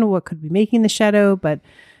understand what could be making the shadow, but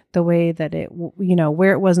the way that it,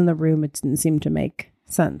 where it was in the room, it didn't seem to make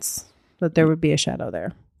sense that there would be a shadow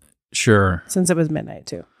there. Sure. Since it was midnight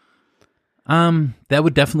too. That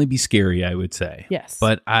would definitely be scary, I would say. Yes.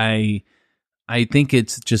 But I think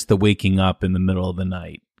it's just the waking up in the middle of the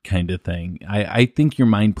night kind of thing. I think your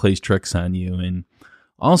mind plays tricks on you. And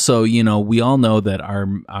also, we all know that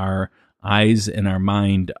our eyes and our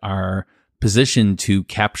mind are positioned to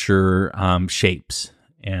capture shapes.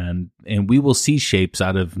 And we will see shapes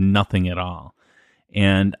out of nothing at all.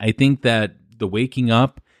 And I think that the waking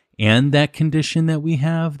up and that condition that we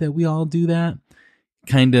have, that we all do that,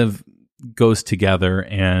 kind of goes together,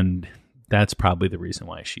 and that's probably the reason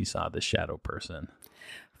why she saw the shadow person.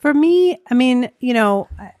 For me, I mean,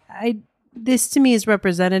 this to me is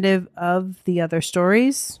representative of the other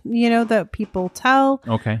stories, that people tell.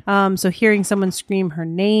 Okay. So hearing someone scream her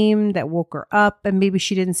name that woke her up, and maybe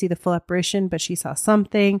she didn't see the full apparition, but she saw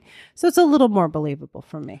something. So it's a little more believable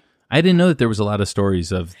for me. I didn't know that there was a lot of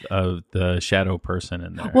stories of the shadow person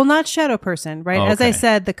in there. Well, not shadow person, right? Oh, As I okay.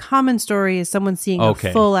 said, the common story is someone seeing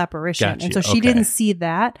Okay. a full apparition. Got And you. so she Okay. didn't see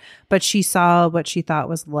that, but she saw what she thought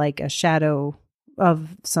was like a shadow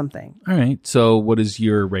of something. All right. So what is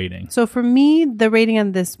your rating? So for me, the rating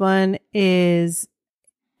on this one is,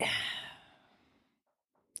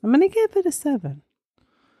 I'm going to give it a 7.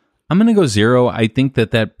 I'm going to go 0. I think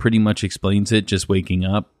that pretty much explains it, just waking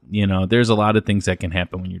up. There's a lot of things that can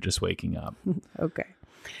happen when you're just waking up. Okay.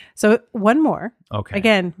 So one more. Okay.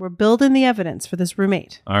 Again, we're building the evidence for this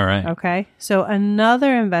roommate. All right. Okay. So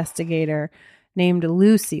another investigator named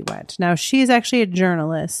Lucy went. Now, she's actually a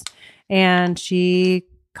journalist, and she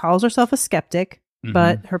calls herself a skeptic,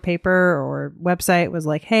 but her paper or website was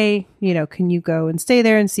like, hey, can you go and stay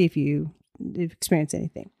there and see if you experience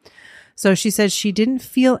anything? So she said she didn't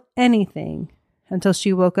feel anything until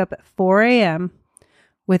she woke up at 4 a.m.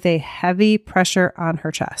 with a heavy pressure on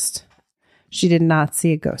her chest. She did not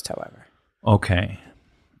see a ghost, however. Okay.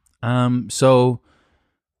 So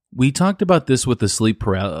we talked about this with the sleep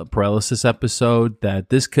paralysis episode, that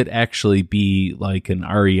this could actually be like an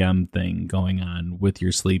REM thing going on with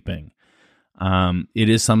your sleeping. It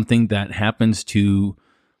is something that happens to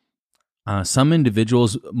some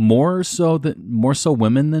individuals, more so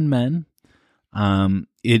women than men.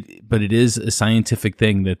 But it is a scientific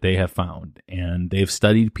thing that they have found, and they've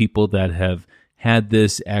studied people that have had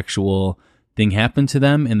this actual thing happen to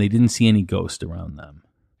them, and they didn't see any ghost around them.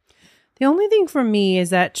 The only thing for me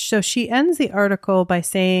is that, so she ends the article by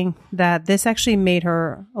saying that this actually made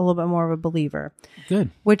her a little bit more of a believer.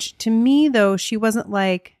 Good. Which to me, though, she wasn't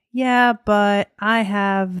like, yeah, but I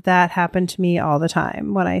have that happen to me all the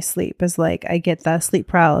time when I sleep, is like I get that sleep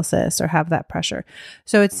paralysis or have that pressure.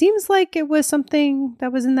 So it seems like it was something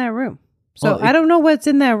that was in that room. So Well, I don't know what's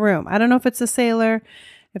in that room. I don't know if it's a sailor,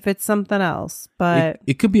 if it's something else, but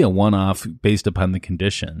It could be a one-off based upon the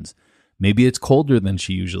conditions. Maybe it's colder than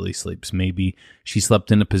she usually sleeps. Maybe she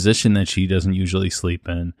slept in a position that she doesn't usually sleep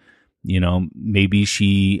in.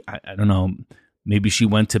 Maybe I don't know, maybe she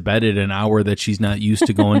went to bed at an hour that she's not used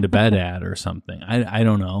to going to bed at or something. I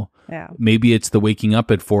don't know. yeah. Maybe it's the waking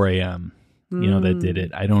up at 4 a.m. that did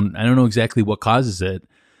it. I don't know exactly what causes it.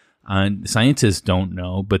 Scientists don't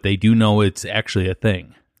know, but they do know it's actually a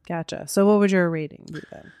thing. Gotcha. So what would your rating be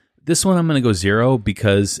then? This one I'm going to go 0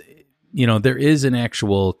 because, there is an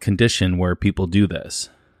actual condition where people do this.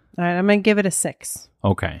 All right, I'm going to give it a 6.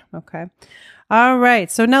 Okay. Okay. All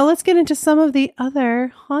right. So now let's get into some of the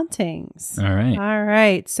other hauntings. All right. All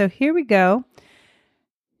right. So here we go.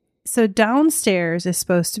 So downstairs is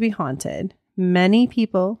supposed to be haunted. Many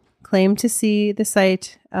people claim to see the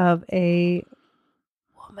sight of a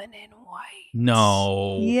woman in white.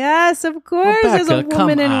 No. Yes, of course. There's a Rebecca,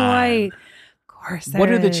 woman come in on. white. Of course there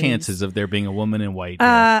What are the is. chances of there being a woman in white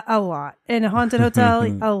here? A lot. In a haunted hotel,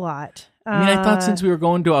 a lot. I thought since we were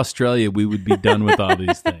going to Australia, we would be done with all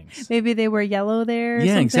these things. Maybe they were yellow there. Or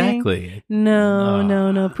Yeah, something. exactly.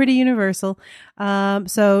 No. Pretty universal.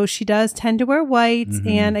 So she does tend to wear white. Mm-hmm.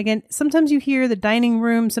 And again, sometimes you hear the dining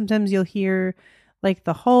room. Sometimes you'll hear like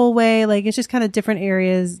the hallway. Like it's just kind of different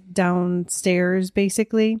areas downstairs,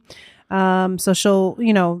 basically. So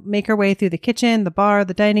she'll, make her way through the kitchen, the bar,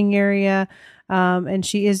 the dining area. And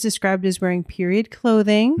she is described as wearing period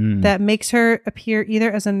clothing that makes her appear either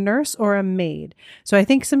as a nurse or a maid. So I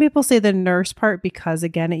think some people say the nurse part because,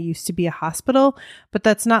 again, it used to be a hospital, but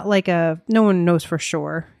that's not like no one knows for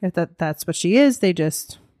sure if that's what she is. They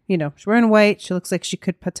just, she's wearing white. She looks like she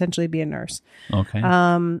could potentially be a nurse. Okay.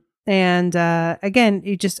 And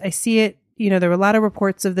again, I see it, there were a lot of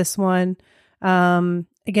reports of this one.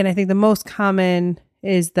 Again, I think the most common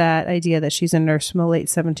is that idea that she's a nurse from the late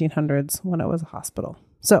 1700s when it was a hospital.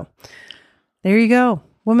 So there you go.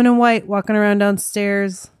 Woman in white walking around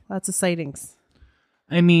downstairs. Lots of sightings.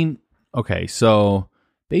 Okay. So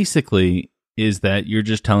basically is that you're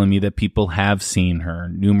just telling me that people have seen her.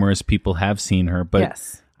 Numerous people have seen her, but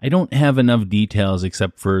yes. I don't have enough details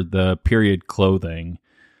except for the period clothing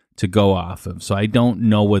to go off of. So I don't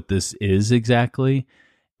know what this is exactly.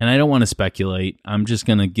 And I don't want to speculate. I'm just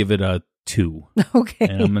going to give it a 2. Okay.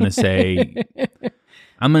 And I'm going to say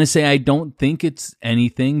I don't think it's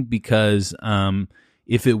anything because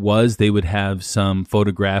if it was, they would have some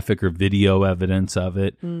photographic or video evidence of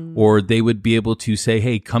it, or they would be able to say,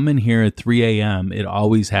 hey, come in here at 3 a.m. It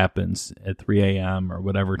always happens at 3 a.m. or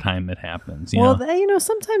whatever time it happens. You know?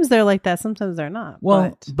 Sometimes they're like that. Sometimes they're not.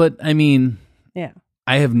 Well, but yeah.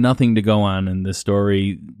 I have nothing to go on in this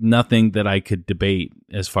story, nothing that I could debate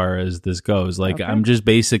as far as this goes. Like, I'm just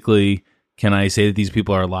basically, can I say that these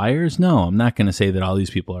people are liars? No, I'm not going to say that all these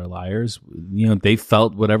people are liars. They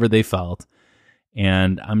felt whatever they felt.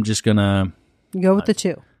 And I'm just going to go with the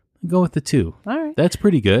 2. Go with the 2. All right. That's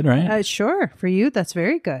pretty good, right? Sure. For you, that's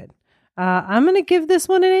very good. I'm going to give this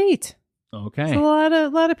one an 8. Okay. It's a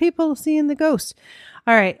lot of people seeing the ghost.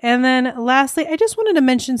 All right. And then lastly, I just wanted to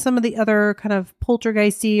mention some of the other kind of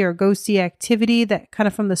poltergeisty or ghosty activity that kind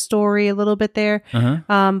of from the story a little bit there.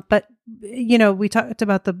 Uh-huh. But, we talked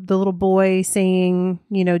about the little boy saying,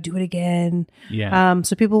 do it again. Yeah.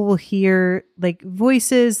 So people will hear like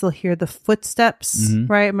voices. They'll hear the footsteps,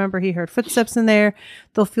 right? Remember he heard footsteps in there.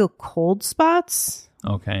 They'll feel cold spots.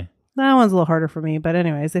 Okay. That one's a little harder for me, but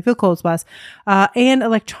anyways, they feel cold spots, and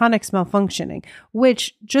electronics malfunctioning,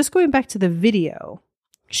 which just going back to the video,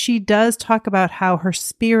 she does talk about how her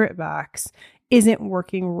spirit box isn't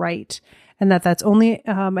working right. And that's only,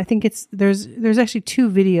 I think there's actually 2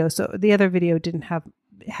 videos. So the other video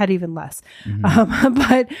had even less.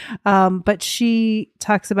 But she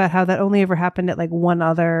talks about how that only ever happened at like one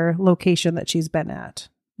other location that she's been at.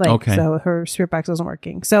 So her spirit box wasn't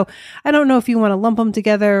working. So I don't know if you want to lump them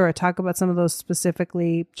together or talk about some of those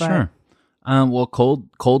specifically. But sure. Well,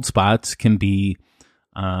 cold spots can be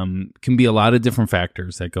a lot of different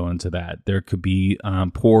factors that go into that. There could be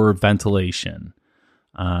poor ventilation.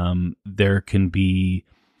 There can be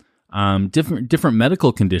different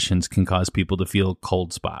medical conditions can cause people to feel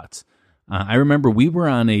cold spots. I remember we were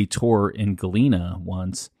on a tour in Galena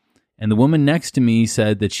once. And the woman next to me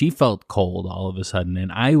said that she felt cold all of a sudden.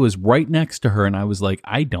 And I was right next to her and I was like,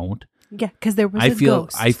 I don't. Yeah, because there was a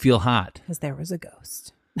ghost. I feel hot. Because there was a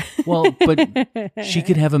ghost. Well, but she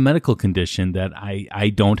could have a medical condition that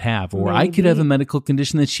I don't have. Or I could have a medical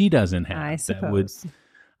condition that she doesn't have. I suppose.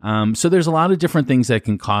 So there's a lot of different things that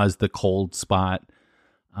can cause the cold spot.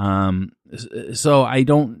 So I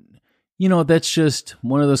don't, that's just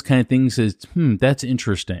one of those kind of things is, that's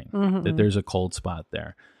interesting that there's a cold spot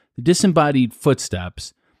there. The disembodied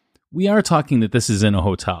footsteps, we are talking that this is in a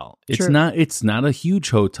hotel. It's not a huge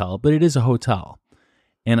hotel, but it is a hotel.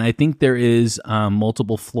 And I think there is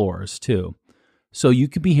multiple floors too. So you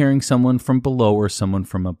could be hearing someone from below or someone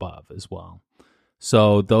from above as well.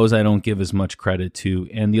 So those I don't give as much credit to.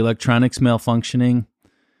 And the electronics malfunctioning,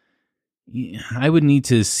 I would need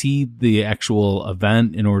to see the actual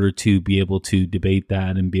event in order to be able to debate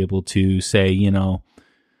that and be able to say,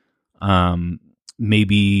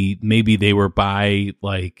 maybe they were by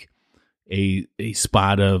like a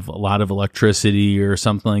spot of a lot of electricity or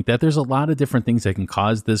something like that. There's a lot of different things that can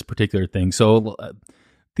cause this particular thing. So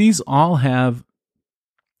these all have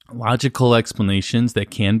logical explanations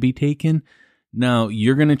that can be taken. Now,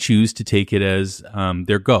 you're going to choose to take it as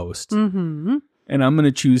their ghost. Mm-hmm. And I'm going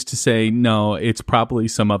to choose to say, no, it's probably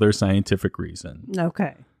some other scientific reason.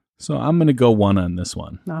 Okay. So I'm going to go 1 on this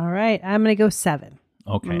one. All right. I'm going to go 7.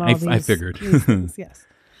 Okay. on all I these- figured. these things, yes.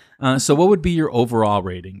 So what would be your overall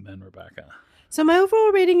rating then, Rebecca? So my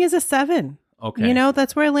overall rating is a 7. Okay.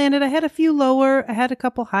 That's where I landed. I had a few lower. I had a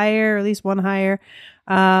couple higher, or at least one higher.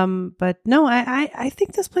 But no, I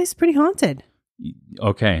think this place is pretty haunted.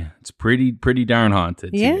 Okay. It's pretty darn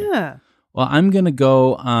haunted. to you. Yeah. Well, I'm going to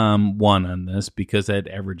go 1 on this because that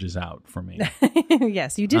averages out for me.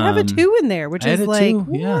 Yes, you did have a 2 in there, which I had is a like, 2,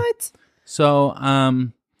 yeah. what?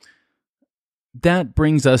 So that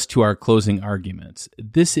brings us to our closing arguments.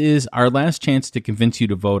 This is our last chance to convince you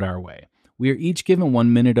to vote our way. We are each given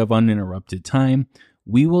 1 minute of uninterrupted time.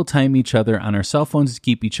 We will time each other on our cell phones to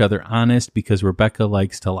keep each other honest because Rebecca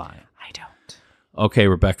likes to lie. I don't. Okay,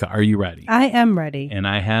 Rebecca, are you ready? I am ready. And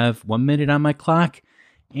I have 1 minute on my clock,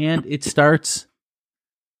 and it starts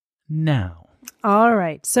now. All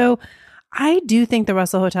right. So I do think the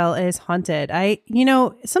Russell Hotel is haunted.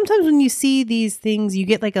 Sometimes when you see these things, you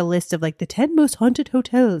get like a list of like the 10 most haunted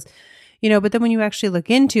hotels, but then when you actually look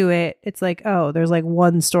into it, it's like, oh, there's like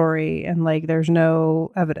one story and like there's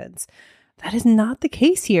no evidence. That is not the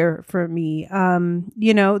case here for me.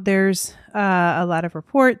 There's a lot of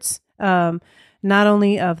reports, not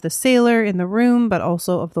only of the sailor in the room, but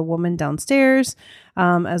also of the woman downstairs,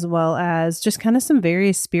 as well as just kind of some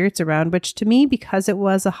various spirits around, which to me, because it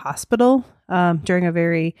was a hospital during a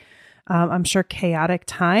very, I'm sure, chaotic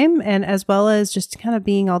time, and as well as just kind of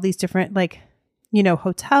being all these different,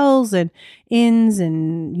 hotels and inns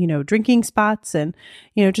and, drinking spots and,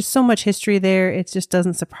 just so much history there. It just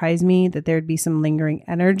doesn't surprise me that there'd be some lingering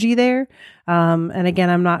energy there. And again,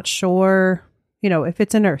 I'm not sure, if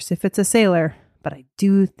it's a nurse, if it's a sailor, but I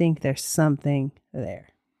do think there's something there.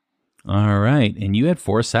 All right. And you had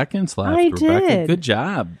 4 seconds left, I Rebecca. did. Good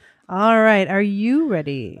job. All right. Are you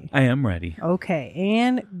ready? I am ready. Okay.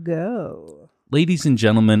 And go. Ladies and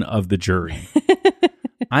gentlemen of the jury,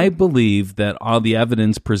 I believe that all the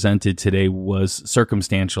evidence presented today was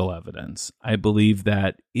circumstantial evidence. I believe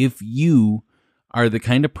that if you are the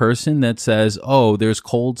kind of person that says, oh, there's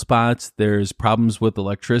cold spots, there's problems with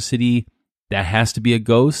electricity, that has to be a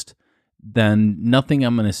ghost, then nothing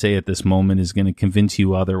I'm going to say at this moment is going to convince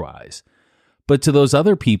you otherwise. But to those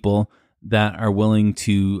other people that are willing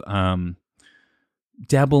to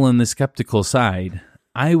dabble in the skeptical side,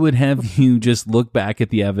 I would have you just look back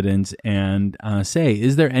at the evidence and say,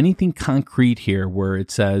 is there anything concrete here where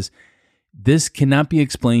it says this cannot be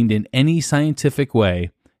explained in any scientific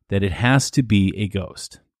way, that it has to be a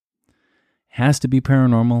ghost? Has to be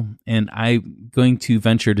paranormal? And I'm going to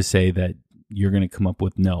venture to say that you're going to come up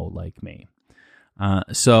with no, like me.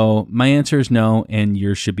 So my answer is no, and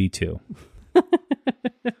yours should be too.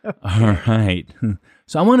 All right.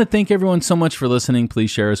 So I want to thank everyone so much for listening.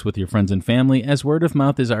 Please share us with your friends and family, as word of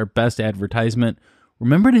mouth is our best advertisement.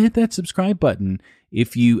 Remember to hit that subscribe button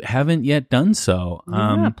if you haven't yet done so.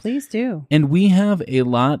 Yeah, please do. And we have a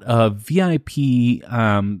lot of VIP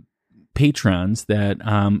patrons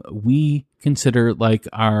that we consider like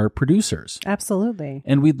our producers. Absolutely.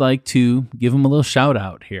 And we'd like to give them a little shout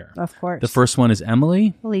out here. Of course. The first one is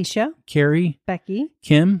Emily, Alicia, Carrie, Becky,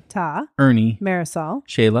 Kim, Ta, Ernie, Marisol,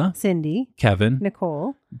 Shayla, Cindy, Kevin,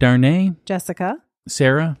 Nicole, Darnay, Jessica,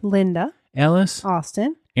 Sarah, Linda, Alice,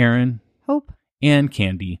 Austin, Aaron, Hope. and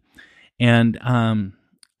Candy. And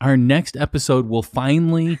our next episode will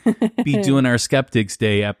finally be doing our Skeptics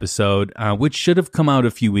Day episode, which should have come out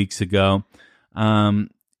a few weeks ago.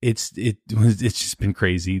 It's just been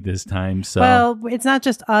crazy this time. So Well, it's not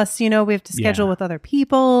just us, we have to schedule Yeah. with other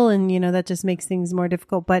people, and that just makes things more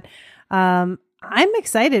difficult. But I'm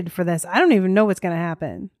excited for this. I don't even know what's going to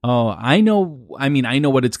happen. Oh, I know. I mean, I know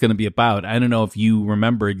what it's going to be about. I don't know if you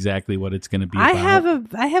remember exactly what it's going to be about.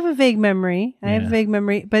 I have a vague memory. I have a Yeah. vague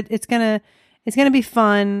memory, but it's gonna be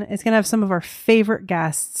fun. It's gonna have some of our favorite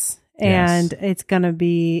guests, and it's gonna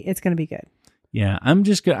be good. Yeah, I'm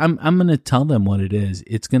going to tell them what it is.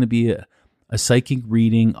 It's going to be a psychic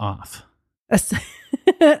reading off.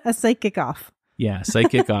 A psychic off. Yeah,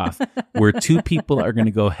 psychic off, where two people are going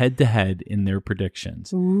to go head to head in their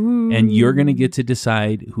predictions. Ooh. And you're going to get to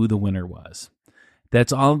decide who the winner was.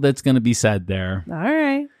 That's all that's going to be said there. All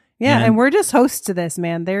right. Yeah, and we're just hosts to this,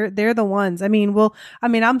 man. They're the ones. I mean,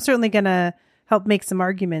 I'm certainly gonna help make some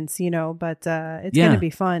arguments, but it's gonna be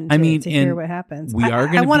fun to hear what happens.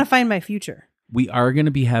 I want to find my future. We are going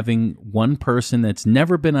to be having one person that's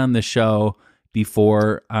never been on the show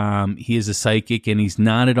before. He is a psychic, and he's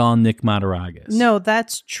not at all Nick Mataragas. No,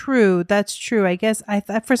 that's true. That's true. I guess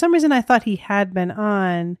for some reason I thought he had been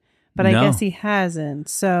on, but I guess he hasn't.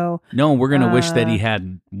 So no, we're going to wish that he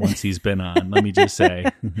hadn't once he's been on. Let me just say,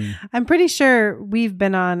 I'm pretty sure we've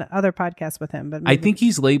been on other podcasts with him, but maybe. I think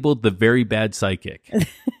he's labeled the very bad psychic.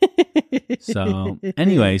 So,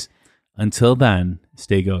 anyways, until then,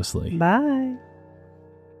 stay ghostly. Bye.